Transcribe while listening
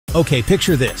Okay,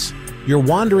 picture this. You're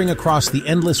wandering across the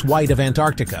endless white of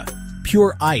Antarctica.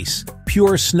 Pure ice,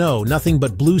 pure snow, nothing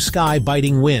but blue sky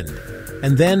biting wind.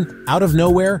 And then, out of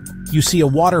nowhere, you see a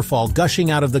waterfall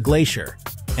gushing out of the glacier.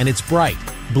 And it's bright,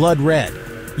 blood red.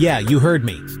 Yeah, you heard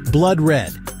me. Blood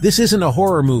red. This isn't a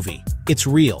horror movie. It's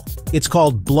real. It's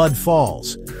called Blood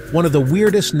Falls, one of the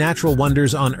weirdest natural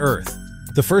wonders on Earth.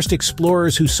 The first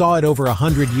explorers who saw it over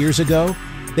 100 years ago,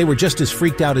 they were just as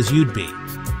freaked out as you'd be.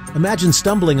 Imagine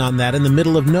stumbling on that in the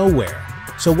middle of nowhere.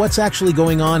 So what's actually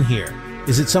going on here?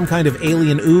 Is it some kind of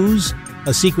alien ooze?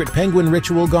 A secret penguin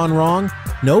ritual gone wrong?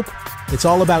 Nope. It's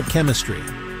all about chemistry.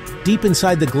 Deep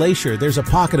inside the glacier, there's a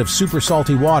pocket of super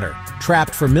salty water,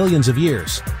 trapped for millions of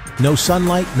years. No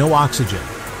sunlight, no oxygen.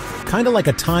 Kinda like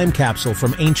a time capsule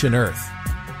from ancient Earth.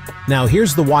 Now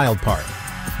here's the wild part.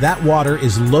 That water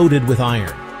is loaded with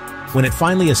iron. When it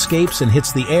finally escapes and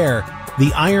hits the air,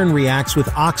 the iron reacts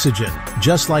with oxygen,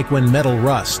 just like when metal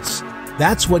rusts.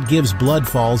 That's what gives Blood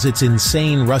Falls its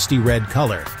insane rusty red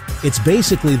color. It's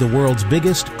basically the world's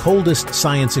biggest, coldest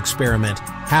science experiment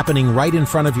happening right in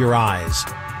front of your eyes.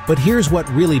 But here's what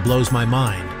really blows my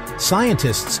mind.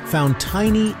 Scientists found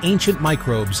tiny, ancient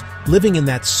microbes living in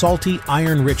that salty,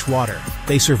 iron-rich water.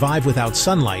 They survive without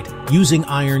sunlight, using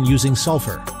iron, using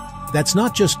sulfur. That's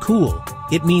not just cool.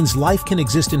 It means life can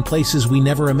exist in places we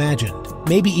never imagined,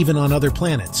 maybe even on other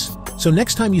planets. So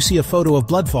next time you see a photo of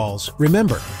Blood Falls,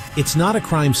 remember, it's not a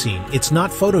crime scene, it's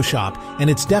not Photoshop, and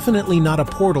it's definitely not a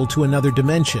portal to another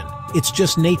dimension. It's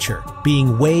just nature,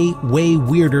 being way, way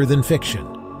weirder than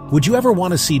fiction. Would you ever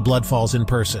want to see Blood Falls in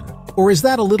person? Or is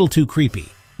that a little too creepy?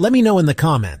 Let me know in the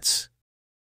comments.